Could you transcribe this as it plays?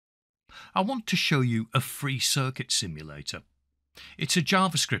I want to show you a free circuit simulator. It's a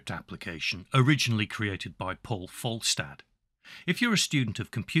JavaScript application originally created by Falstad. If you're a student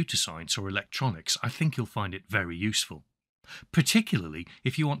of computer science or electronics, I think you'll find it very useful, particularly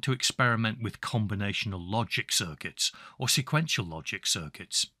if you want to experiment with combinational logic circuits or sequential logic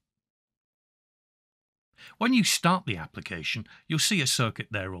circuits. When you start the application, you'll see a circuit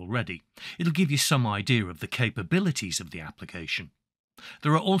there already. It'll give you some idea of the capabilities of the application.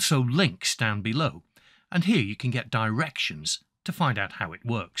 There are also links down below, and here you can get directions to find out how it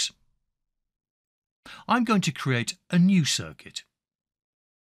works. I'm going to create a new circuit.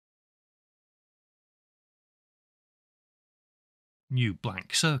 New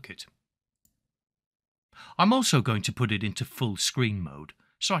blank circuit. I'm also going to put it into full screen mode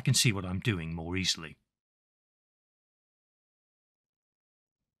so I can see what I'm doing more easily.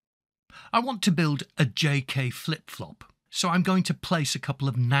 I want to build a JK flip-flop, so I'm going to place a couple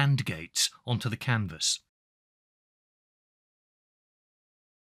of NAND gates onto the canvas.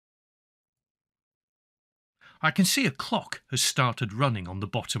 I can see a clock has started running on the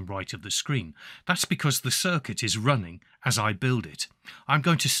bottom right of the screen. That's because the circuit is running as I build it. I'm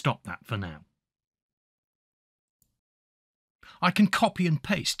going to stop that for now. I can copy and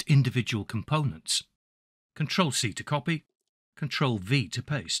paste individual components. Ctrl-C to copy, Ctrl-V to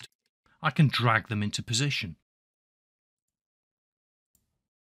paste. I can drag them into position.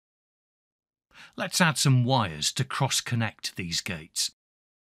 Let's add some wires to cross-connect these gates.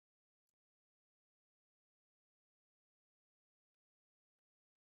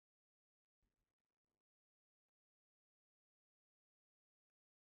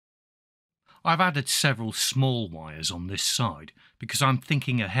 I've added several small wires on this side because I'm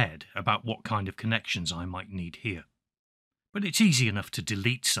thinking ahead about what kind of connections I might need here. But it's easy enough to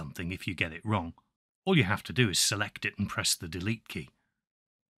delete something if you get it wrong. All you have to do is select it and press the delete key.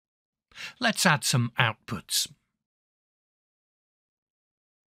 Let's add some outputs.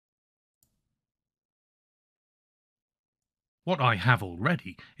 What I have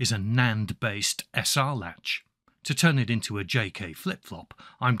already is a NAND-based SR latch. To turn it into a JK flip-flop,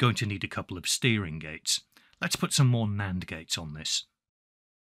 I'm going to need a couple of steering gates. Let's put some more NAND gates on this.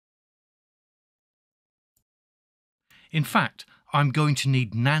 In fact, I'm going to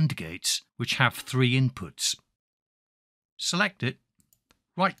need NAND gates which have 3 inputs. Select it,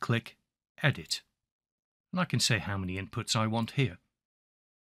 right-click, Edit, and I can say how many inputs I want here.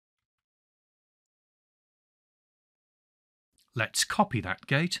 Let's copy that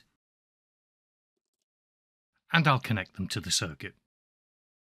gate, and I'll connect them to the circuit.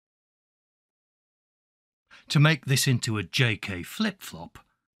 To make this into a JK flip-flop,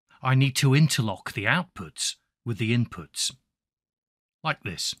 I need to interlock the outputs with the inputs, like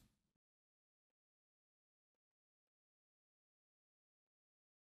this.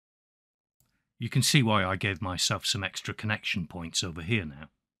 You can see why I gave myself some extra connection points over here now.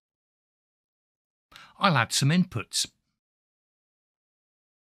 I'll add some inputs.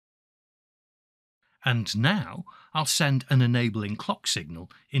 And now I'll send an enabling clock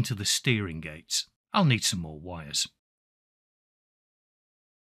signal into the steering gates. I'll need some more wires.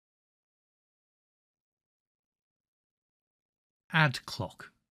 Add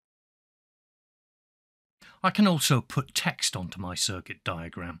clock. I can also put text onto my circuit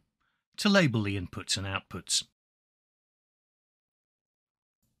diagram to label the inputs and outputs.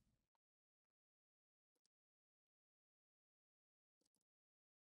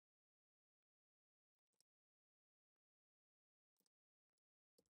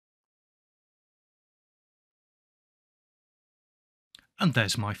 And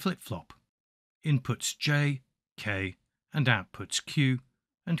there's my flip-flop. Inputs J, K, and outputs Q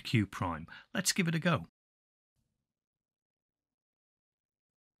and Q prime. Let's give it a go.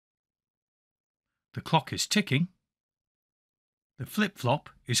 The clock is ticking. The flip-flop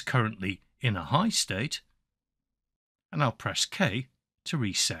is currently in a high state, and I'll press K to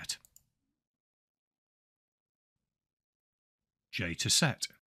reset. J to set.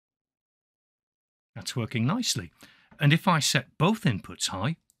 That's working nicely. And if I set both inputs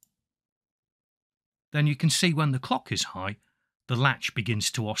high, then you can see when the clock is high, the latch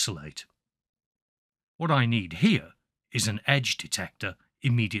begins to oscillate. What I need here is an edge detector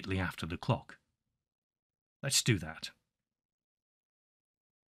immediately after the clock. Let's do that.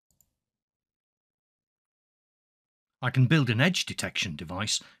 I can build an edge detection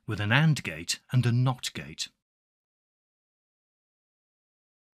device with an AND gate and a NOT gate.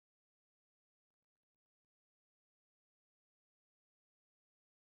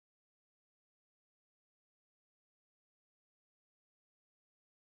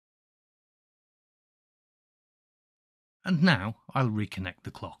 And now I'll reconnect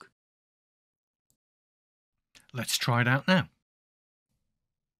the clock. Let's try it out now.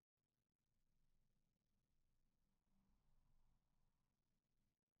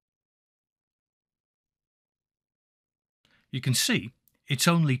 You can see it's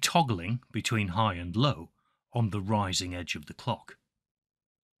only toggling between high and low on the rising edge of the clock.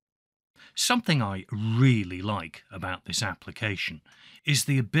 Something I really like about this application is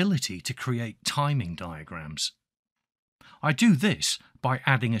the ability to create timing diagrams. I do this by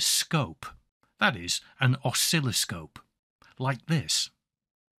adding a scope, that is, an oscilloscope, like this.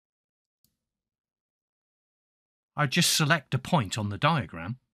 I just select a point on the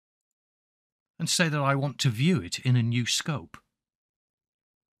diagram and say that I want to view it in a new scope.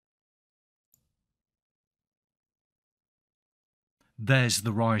 There's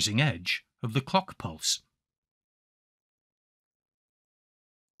the rising edge of the clock pulse.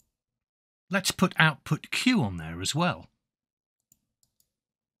 Let's put output Q on there as well.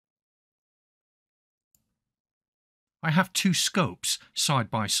 I have two scopes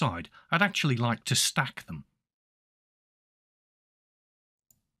side by side. I'd actually like to stack them.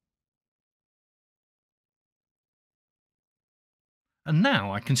 And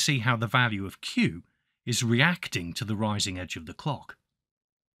now I can see how the value of Q is reacting to the rising edge of the clock.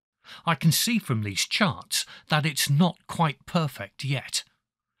 I can see from these charts that it's not quite perfect yet.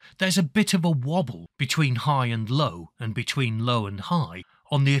 There's a bit of a wobble between high and low and between low and high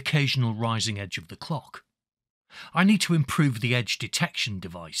on the occasional rising edge of the clock. I need to improve the edge detection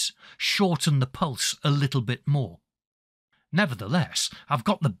device, shorten the pulse a little bit more. Nevertheless, I've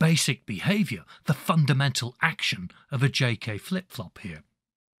got the basic behaviour, the fundamental action of a JK flip-flop here.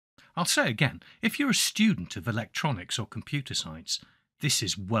 I'll say again, if you're a student of electronics or computer science, this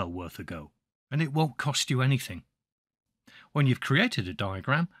is well worth a go, and it won't cost you anything. When you've created a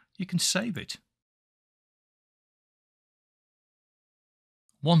diagram, you can save it.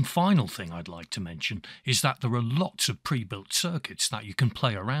 One final thing I'd like to mention is that there are lots of pre-built circuits that you can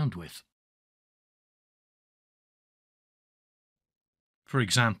play around with. For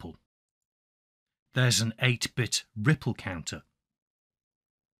example, there's an 8-bit ripple counter.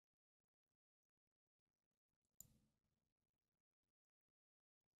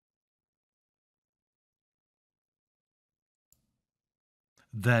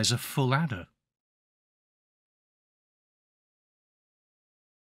 There's a full adder.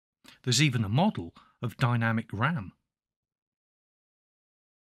 There's even a model of dynamic RAM.